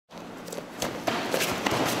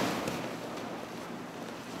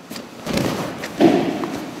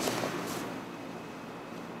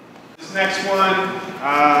This next one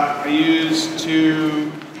I used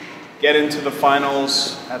to get into the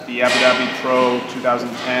finals at the Abu Dhabi Pro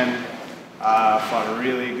 2010. Fought a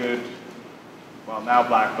really good, well, now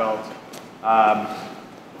black belt.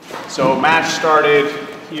 So match started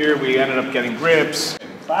here. We ended up getting grips.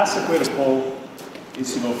 Classic way to pull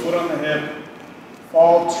is to go foot on the hip,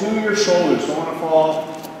 fall to your shoulders. Don't want to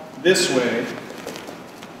fall this way.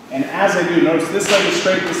 And as I do, notice this leg is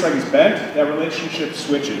straight, this leg is bent. That relationship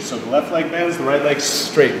switches. So the left leg bends, the right leg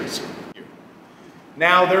straightens.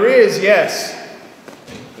 Now there is, yes,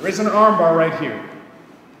 there is an arm bar right here.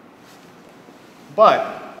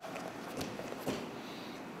 But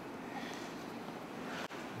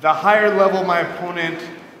the higher level my opponent,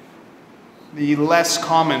 the less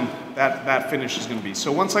common that finish is going to be.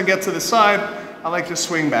 So once I get to the side, I like to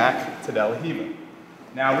swing back to De La Riva.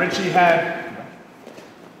 Now Richie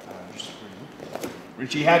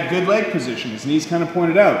had good leg position. His knees kind of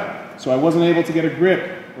pointed out, so I wasn't able to get a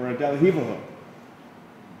grip or a De La Riva hook.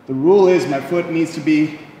 The rule is my foot needs to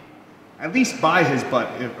be at least by his butt,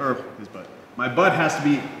 my butt has to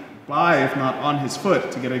be by, if not on his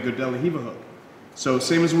foot, to get a good De La Riva hook. So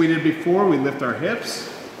same as we did before, we lift our hips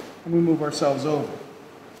and we move ourselves over.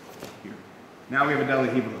 Here. Now we have a De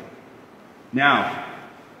La Riva hook. Now,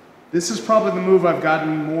 this is probably the move I've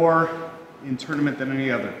gotten more in tournament than any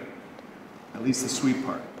other, at least the sweep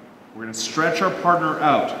part. We're going to stretch our partner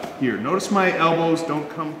out here. Notice my elbows don't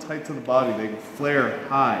come tight to the body. They flare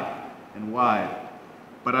high and wide.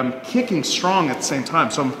 But I'm kicking strong at the same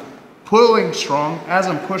time. So I'm pulling strong as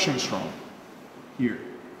I'm pushing strong. Here.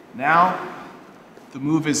 Now, the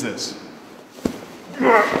move is this.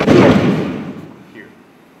 Here.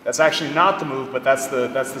 That's actually not the move, but that's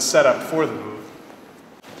the setup for the move.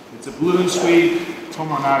 It's a balloon sweep,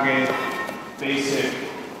 tomonage, basic.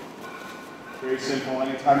 Very simple.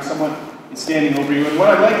 Anytime someone is standing over you. And what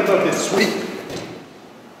I like about this sweep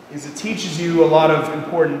is it teaches you a lot of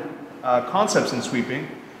important concepts in sweeping.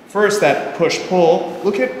 First, that push-pull.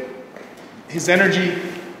 Look at his energy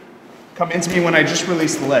come into me when I just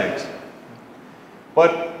release the legs.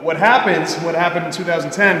 But what happened in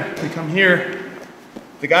 2010, we come here,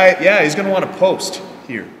 the guy, yeah, he's going to want to post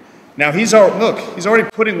here. Now he's already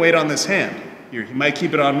putting weight on this hand. Here, he might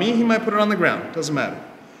keep it on me, he might put it on the ground, doesn't matter.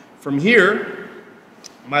 From here,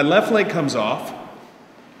 my left leg comes off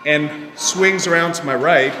and swings around to my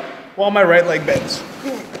right while my right leg bends.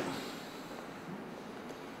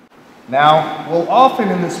 Now, we'll often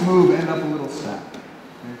in this move end up a little stacked.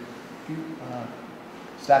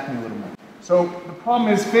 Stack me a little more. So the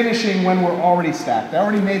problem is finishing when we're already stacked. I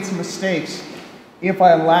already made some mistakes if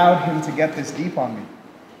I allowed him to get this deep on me.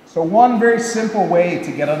 So one very simple way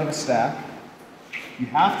to get out of a stack, you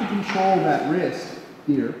have to control that wrist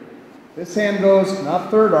here. This hand goes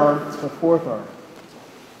not third arm, it's the fourth arm.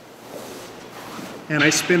 And I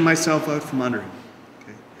spin myself out from under him.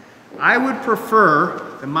 Okay. I would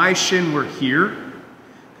prefer that my shin were here,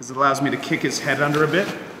 because it allows me to kick his head under a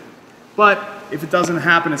bit. But if it doesn't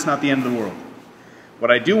happen, it's not the end of the world.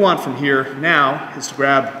 What I do want from here now is to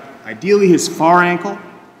grab, ideally, his far ankle,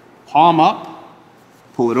 palm up,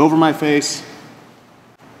 pull it over my face,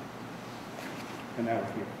 and now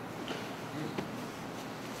we're here.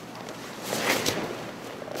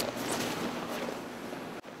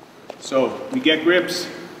 So we get grips.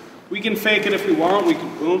 We can fake it if we want. We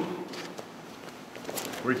can boom.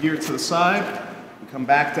 We're here to the side. We come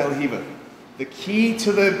back to De La Riva. The key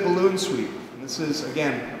to the balloon sweep, and this is,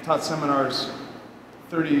 again, I've taught seminars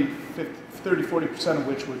 30–40% of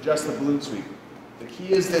which were just the balloon sweep. The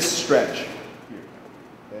key is this stretch here.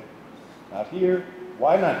 Okay? Not here.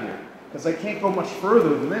 Why not here? Because I can't go much further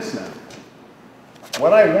than this now.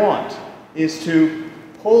 What I want is to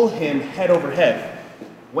pull him head over head.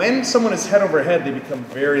 When someone is head over head, they become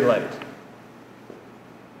very light.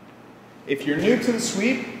 If you're new to the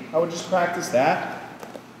sweep, I would just practice that.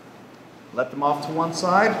 Let them off to one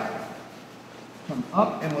side, come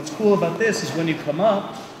up, and what's cool about this is when you come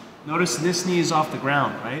up, notice this knee is off the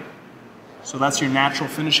ground, right? So that's your natural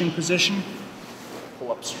finishing position.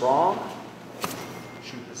 Pull up strong,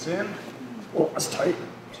 shoot this in. Oh, that's tight.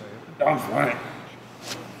 Down fine.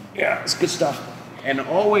 Yeah, that's good stuff. And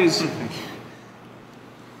always,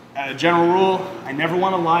 a general rule, I never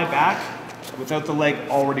want to lie back without the leg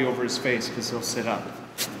already over his face because he'll sit up.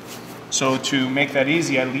 So to make that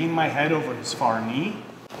easy, I lean my head over his far knee.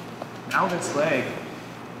 Now this leg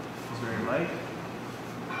is very light.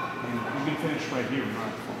 And you can finish right here.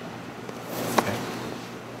 Okay.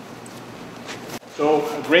 So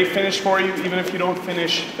a great finish for you, even if you don't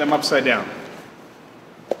finish them upside down.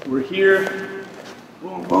 We're here.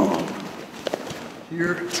 Boom, boom.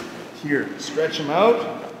 Here, here. Stretch them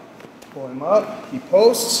out. Pull him up, he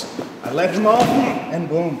posts, I let him off, and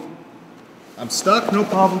boom. I'm stuck, no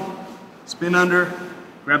problem. Spin under,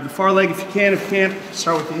 grab the far leg if you can. If you can't,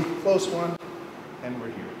 start with the close one, and we're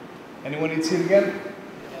here. Anyone need to see it again?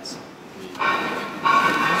 Yes.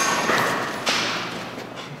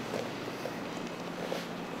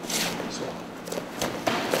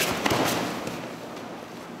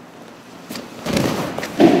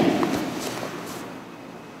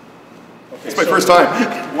 It's my first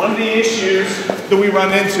time. One of the issues that we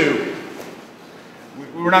run into,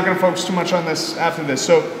 we're not going to focus too much on this after this,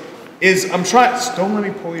 so is I'm trying, don't let me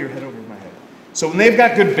pull your head over my head. So when they've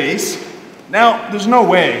got good base, now there's no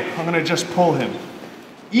way I'm going to just pull him.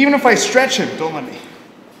 Even if I stretch him, don't let me.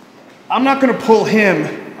 I'm not going to pull him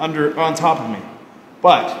on top of me,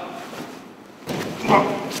 but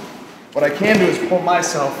what I can do is pull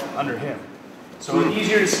myself under him. So it's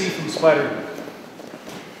easier to see from spider.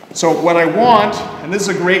 So what I want, and this is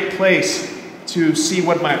a great place to see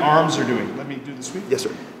what my arms are doing. Let me do the sweep. Yes,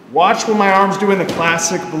 sir. Watch what my arms do in the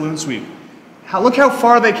classic balloon sweep. Look how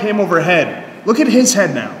far they came overhead. Look at his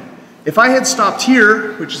head now. If I had stopped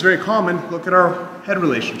here, which is very common, look at our head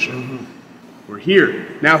relationship. We're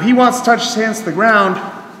here. Now he wants to touch his hands to the ground.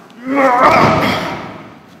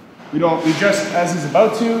 We just, as he's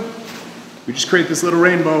about to, we just create this little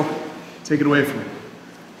rainbow, take it away from him.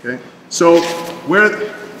 Okay? So where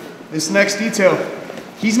this next detail,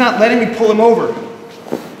 he's not letting me pull him over.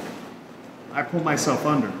 I pull myself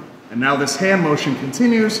under. And now this hand motion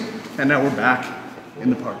continues, and now we're back in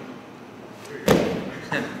the party.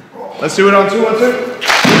 Let's do it on 2, 1, 2.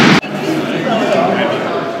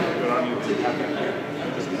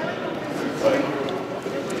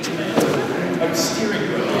 I'm steering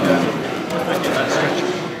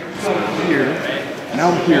here,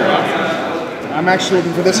 now here. I'm actually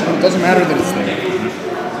looking for this one. It doesn't matter that it's there.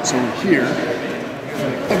 So here,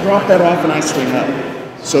 I drop that off and I swing up.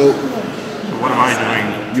 So What am I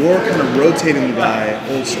doing? you're kind of rotating the guy,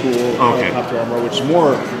 old school, helicopter armbar, which is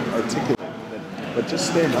more articulate. But just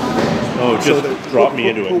stand up. Oh, just drop me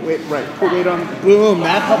into it. Put weight, right, put weight on, boom,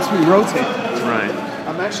 that helps me rotate. Right.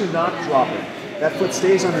 I'm actually not dropping. That foot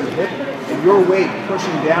stays under the hip, and your weight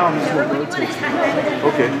pushing down is what rotates me.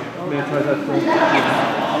 Okay. May I try that first?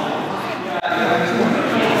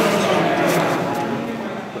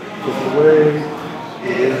 Put it away.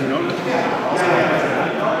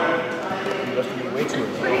 You left me way too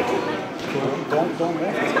early. Don't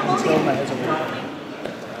lift until my head's over.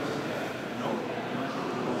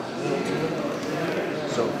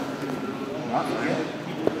 So, not yet.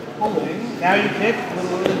 Pulling. Now you kick.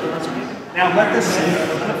 Now let the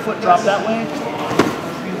foot drop that way.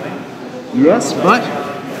 Yes, but.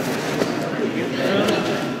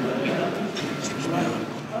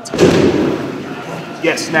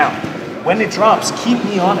 Yes, now, when it drops, keep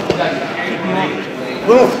me on it. Keep me on it.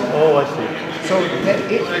 Boom. Oh, I see. So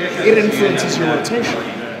it influences your rotation.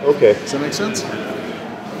 Okay. Does that make sense?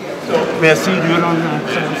 May I see you do it on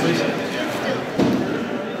someone, please?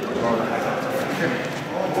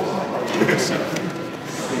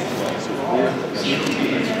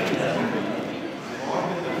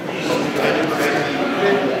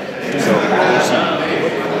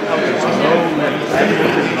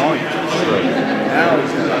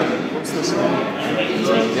 What's this one?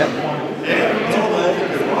 Yep.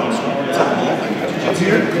 Up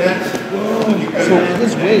here? So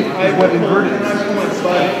this weight is what inverted.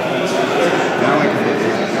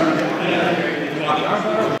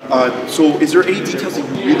 So is there any details that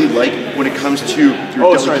you really like when it comes to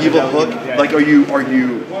your double hook? Yeah. Like, how do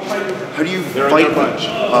you fight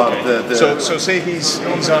So say he's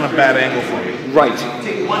on a bad angle for me. Right.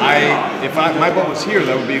 If my butt was here,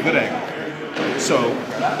 that would be a good angle. So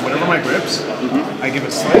whatever my grips, I give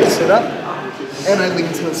a slight sit up, and I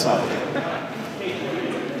lean to the side.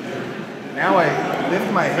 Now I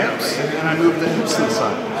lift my hips, and I move the hips to the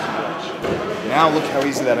side. Now look how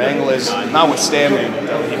easy that angle is, notwithstanding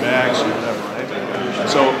he bags or whatever, right?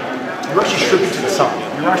 So You're actually stripping to the side.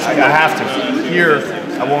 I have to. Here,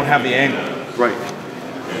 I won't have the angle. Right.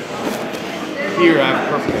 Here, I have a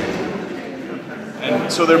perfect angle.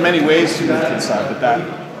 And so there are many ways to move to the side, but that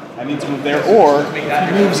I need to move there. Or if he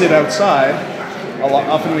moves it outside,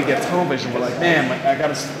 often we get tunnel vision. We're like, man, I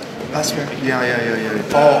gotta. That's fair. Yeah.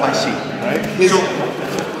 Oh, I see. Right?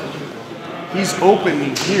 He's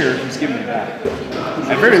open here. He's giving me that.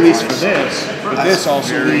 At very least for this, but this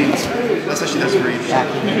also leads. That's very interesting.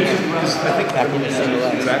 I think that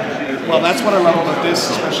exactly. Well, that's what I love about this,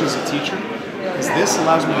 especially as a teacher, is this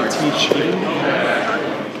allows me to teach even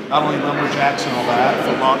not only lumberjacks and all that,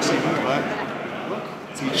 footlocks even, but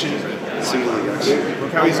teaching. Single leg.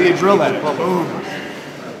 Look how easy a drill that. Boom.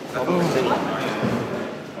 X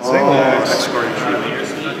guard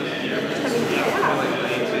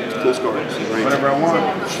close guard, right? Whatever I want.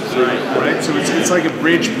 Right? So it's like a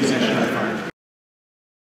bridge position, I find.